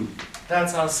y cubed.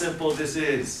 That's how simple this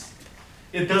is.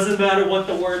 It doesn't matter what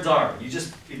the words are. You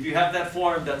just, if you have that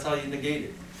form, that's how you negate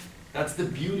it. That's the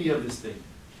beauty of this thing.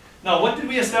 Now what did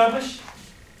we establish?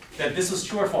 That this was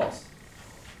true or false?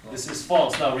 This is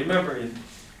false. Now remember,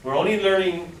 we're only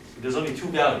learning, there's only two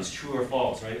values, true or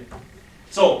false, right?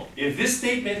 So if this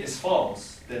statement is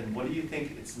false, then what do you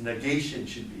think its negation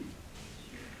should be?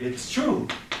 It's true.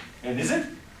 And is it?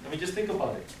 Let me just think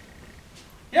about it.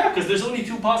 Yeah, because there's only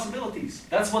two possibilities.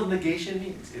 That's what negation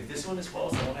means. If this one is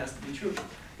false, that one has to be true.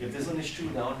 If this one is true,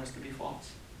 that one has to be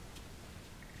false.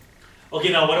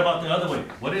 Okay, now what about the other way?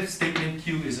 What if statement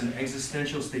Q is an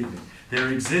existential statement? There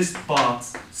exists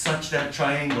box such that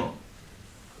triangle.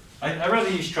 I'd rather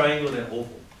use triangle than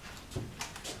oval.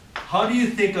 How do you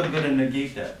think I'm going to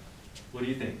negate that? What do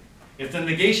you think? If the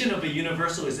negation of a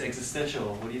universal is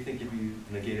existential, what do you think if you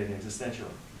negate an existential?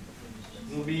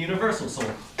 It will be universal. So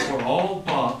for all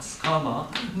box, comma,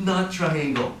 not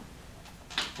triangle.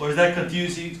 Or is that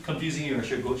confusing you, or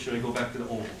should I go back to the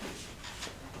oval?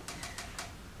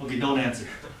 Okay, don't answer.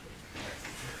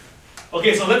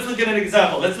 Okay, so let's look at an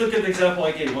example. Let's look at the example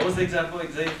I gave. What was the example I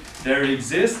gave? There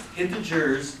exist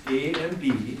integers a and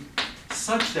b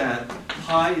such that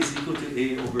pi is equal to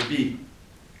A over B.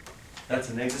 That's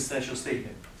an existential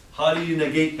statement. How do you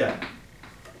negate that?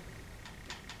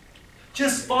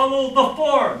 Just follow the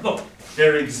form. Look,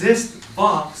 there exists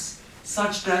box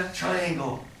such that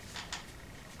triangle.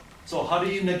 So how do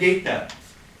you negate that?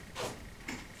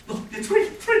 Look, it's right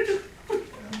there.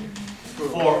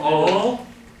 For all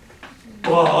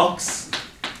box,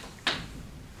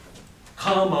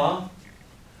 comma,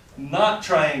 not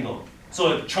triangle.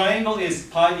 So if triangle is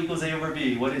pi equals A over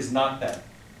B, what is not that?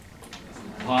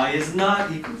 Pi is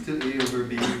not equal to A over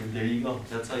B. And there you go.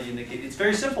 That's how you negate it. It's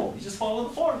very simple. You just follow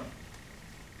the form.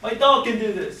 My dog can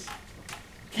do this.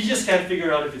 He just can't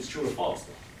figure out if it's true or false.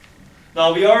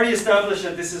 Now we already established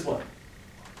that this is what?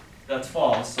 That's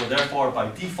false. So therefore,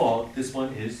 by default, this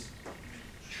one is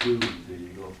true. There you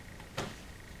go.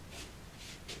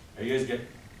 Are you guys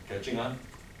catching on?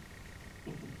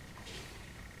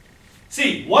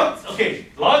 See, okay,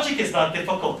 logic is not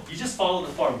difficult. You just follow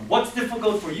the form. What's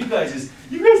difficult for you guys is,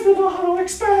 you guys don't know how to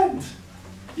expand.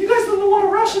 You guys don't know what a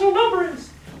rational number is.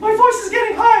 My voice is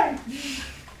getting high.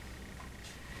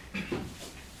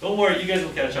 Don't worry, you guys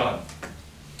will catch on.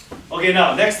 Okay,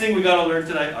 now, next thing we gotta learn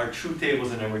tonight are truth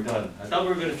tables, and then we're done. I thought we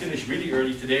were gonna finish really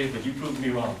early today, but you proved me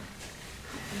wrong.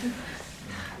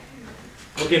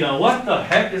 Okay, now what the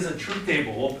heck is a truth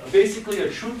table? Well, basically a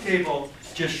truth table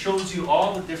just shows you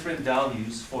all the different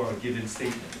values for a given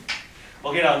statement.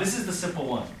 Okay, now this is the simple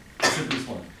one, the simplest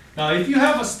one. Now if you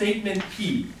have a statement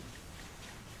P,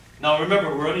 now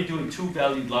remember we're only doing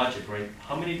two-valued logic, right?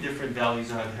 How many different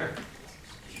values are there?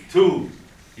 Two.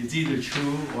 It's either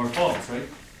true or false, right?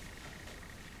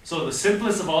 So the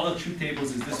simplest of all the truth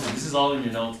tables is this one. This is all in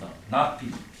your notes now, not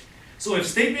P. So if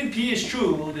statement P is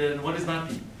true, then what is not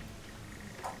P?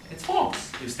 It's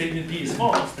false. If statement P is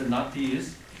false, then not P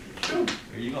is true.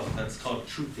 There you go. That's called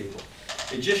truth table.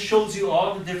 It just shows you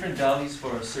all the different values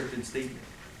for a certain statement.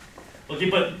 Okay,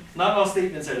 but not all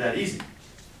statements are that easy.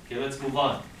 Okay, let's move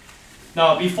on.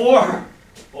 Now before,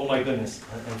 oh my goodness,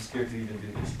 I'm scared to even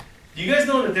do this. Do you guys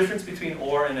know the difference between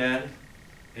or and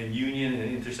union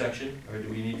and intersection? Or do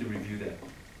we need to review that?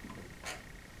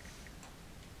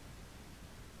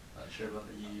 Not sure about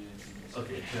the union.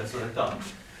 Okay, that's what I thought.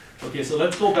 Okay, so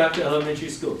let's go back to elementary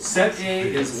school. Set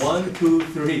A is 1, 2,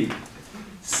 3.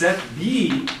 Set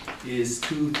B is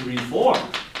 2, 3, 4.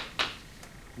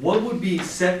 What would be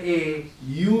set A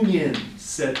union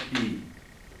set B?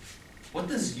 What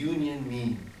does union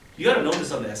mean? You gotta know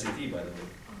this on the SAT, by the way.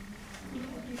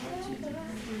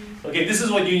 Okay, this is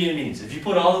what union means. If you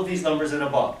put all of these numbers in a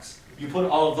box, you put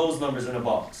all of those numbers in a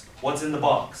box. What's in the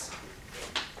box?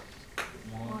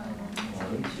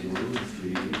 1, 2,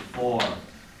 3, 4.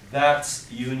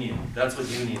 That's union. That's what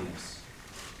union is.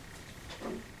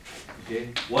 Okay.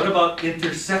 What about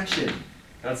intersection?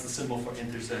 That's the symbol for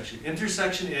intersection.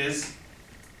 Intersection is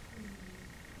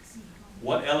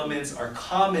what elements are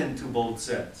common to both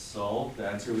sets. So the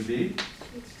answer would be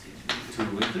 2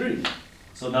 and 3.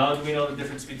 So now do we know the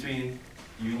difference between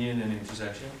union and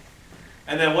intersection?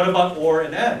 And then what about or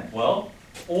and and? Well,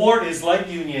 or is like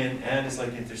union, and is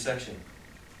like intersection.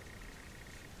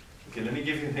 Okay, let me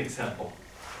give you an example.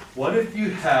 What if you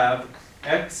have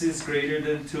x is greater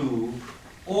than 2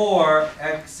 or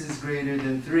x is greater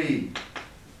than 3?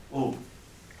 Oh,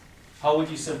 how would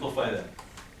you simplify that?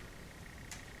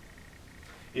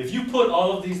 If you put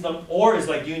all of these numbers, or is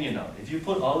like union now. If you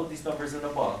put all of these numbers in a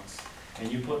box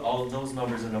and you put all of those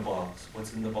numbers in a box,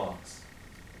 what's in the box?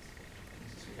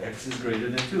 X is greater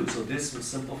than 2. So this would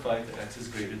simplify to x is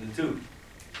greater than 2.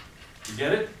 You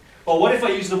get it? But what if I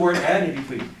use the word and in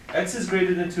between? X is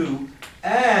greater than 2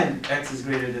 and x is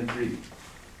greater than 3.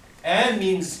 And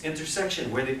means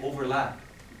intersection, where they overlap.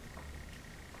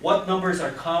 What numbers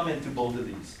are common to both of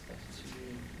these?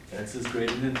 X is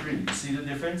greater than 3. You see the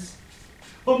difference?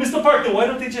 But Mr. Parker, why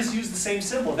don't they just use the same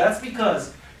symbol? That's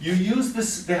because you use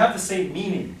this, they have the same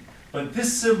meaning. But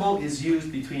this symbol is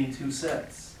used between two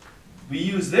sets. We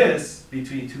use this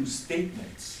between two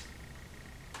statements.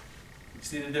 You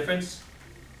see the difference?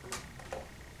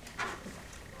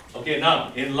 Okay,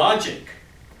 now, in logic,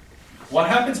 what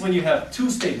happens when you have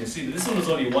two statements? See, this one was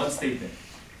only one statement,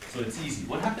 so it's easy.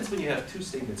 What happens when you have two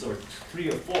statements, or 3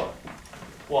 or 4?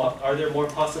 Well, are there more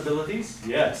possibilities?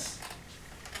 Yes.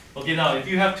 Okay, now, if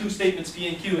you have two statements, P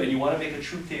and Q, and you want to make a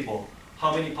truth table,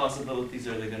 how many possibilities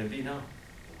are there going to be now?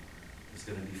 It's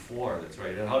going to be 4, that's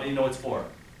right. And how do you know it's 4?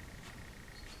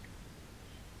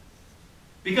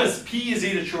 Because P is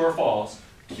either true or false,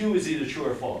 Q is either true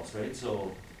or false, right?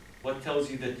 So, what tells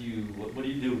you that what do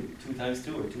you do? 2 times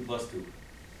 2 or 2 plus 2?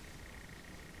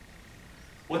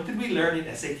 What did we learn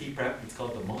in SAT prep? It's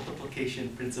called the multiplication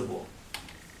principle.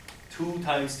 2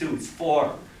 times 2 is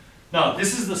 4. Now,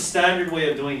 this is the standard way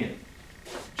of doing it.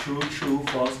 True, true,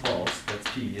 false, false.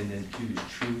 That's P. And then Q is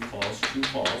true, false, true,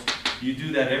 false. You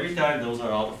do that every time. Those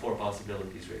are all the 4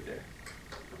 possibilities right there.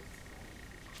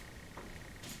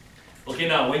 Okay,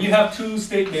 now, when you have 2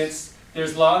 statements,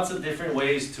 there's lots of different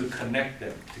ways to connect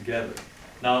them together.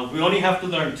 Now, we only have to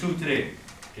learn 2 today.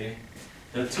 Okay?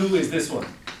 The 2 is this one.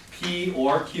 P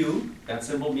or Q. That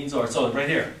symbol means or. So, right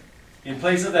here. In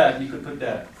place of that, you could put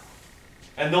that.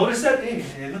 And notice that, hey,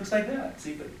 it looks like that.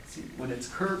 See, when it's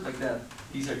curved like that,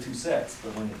 these are 2 sets.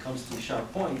 But when it comes to a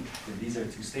sharp point, then these are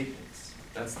 2 statements.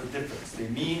 That's the difference. They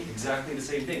mean exactly the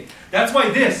same thing. That's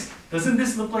why doesn't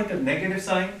this look like a negative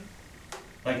sign?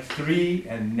 Like 3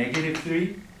 and negative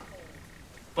 3?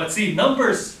 But see,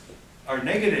 numbers are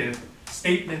negative,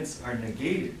 statements are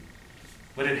negated.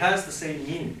 But it has the same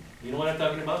meaning. You know what I'm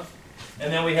talking about?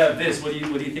 And then we have this. What do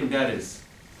you think that is?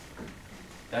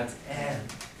 That's and.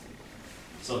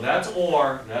 So that's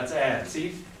or, that's and.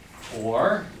 See?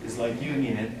 Or is like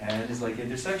union, and is like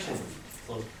intersection.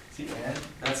 So see, and,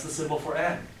 that's the symbol for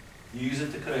and. You use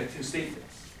it to connect 2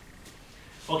 statements.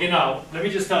 Okay, now, let me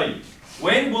just tell you.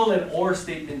 When will an or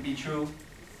statement be true?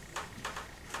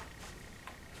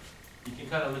 You can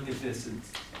kind of look at this and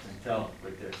tell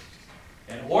right there.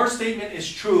 An or statement is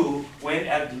true when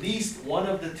at least one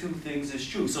of the 2 things is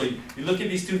true. So you look at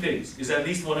these 2 things. Is at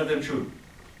least one of them true?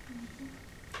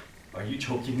 Are you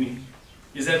joking me?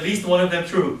 Is at least one of them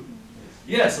true?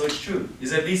 Yeah, so it's true.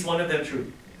 Is at least one of them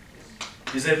true?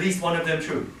 Is at least one of them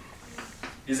true?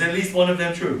 Is at least one of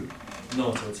them true?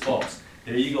 No, so it's false.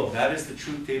 There you go. That is the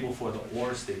truth table for the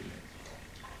or statement.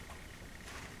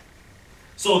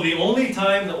 So the only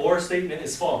time the or statement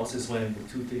is false is when the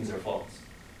 2 things are false.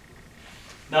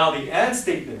 Now the and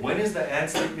statement, when is the and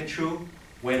statement true?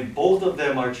 When both of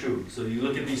them are true. So you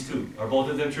look at these 2. Are both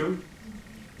of them true?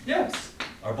 Yes.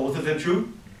 Are both of them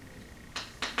true?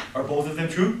 Are both of them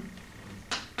true?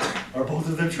 Are both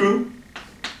of them true?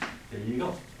 There you go.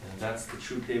 And that's the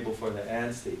truth table for the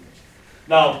and statement.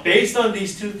 Now, based on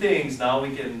these 2 things, now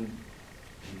we can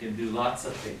do lots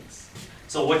of things.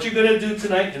 So what you're going to do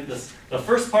tonight, in the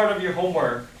first part of your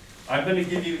homework, I'm going to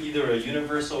give you either a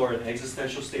universal or an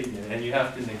existential statement, and you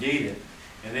have to negate it,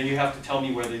 and then you have to tell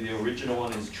me whether the original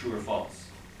one is true or false.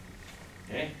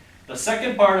 Okay? The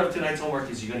second part of tonight's homework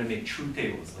is you're going to make truth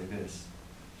tables like this.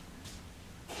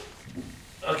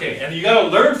 Okay, and you got to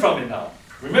learn from it now.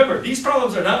 Remember, these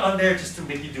problems are not on there just to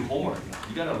make you do homework.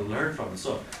 You got to learn from it.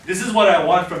 So this is what I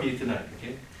want from you tonight.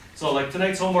 Okay? So like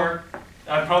tonight's homework,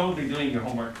 I'm probably doing your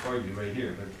homework for you right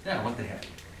here, but yeah, what the heck.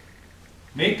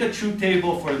 Make a truth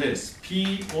table for this.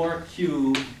 P or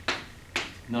Q.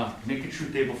 No, make a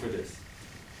truth table for this.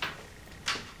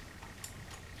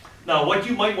 Now, what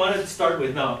you might want to start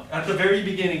with now, at the very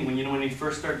beginning, when you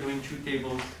first start doing truth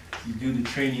tables, you do the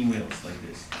training wheels like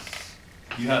this.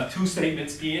 You have 2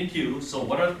 statements, P and Q. So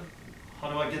how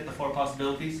do I get the 4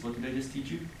 possibilities? What did I just teach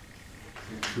you?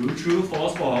 True, true,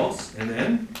 false, false, and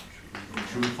then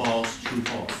true, false, true,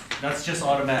 false. That's just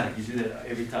automatic. You do that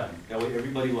every time. That way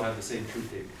everybody will have the same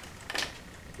truth table.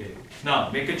 Okay.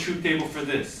 Now, make a truth table for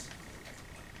this.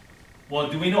 Well,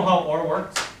 do we know how or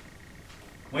works?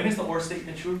 When is the or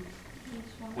statement true?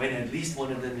 When at least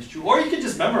one of them is true. Or you can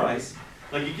just memorize.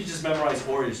 Like you can just memorize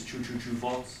or is true, true, true,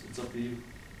 false. It's up to you.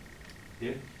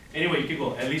 Yeah? Anyway, you can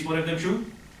go, at least one of them true?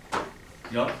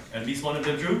 Yup. At least one of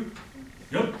them true?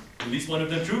 Yup. At least one of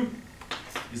them true?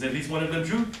 Is at least one of them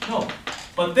true? No.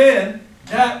 But then,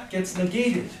 that gets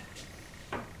negated.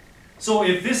 So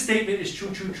if this statement is true,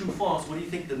 true, true, false, what do you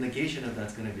think the negation of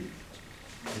that's going to be?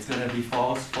 It's going to be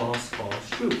false, false, false,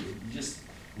 true. You just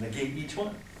negate each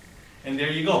one. And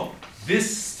there you go.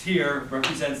 This here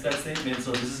represents that statement,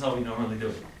 so this is how we normally do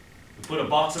it. We put a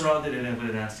box around it and then put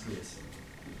an asterisk.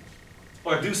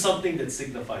 Or do something that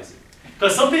signifies it.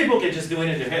 Because some people can just do it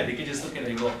in their head. They can just look at it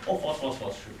and go, oh, false, false,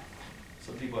 false, true.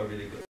 Some people are really good.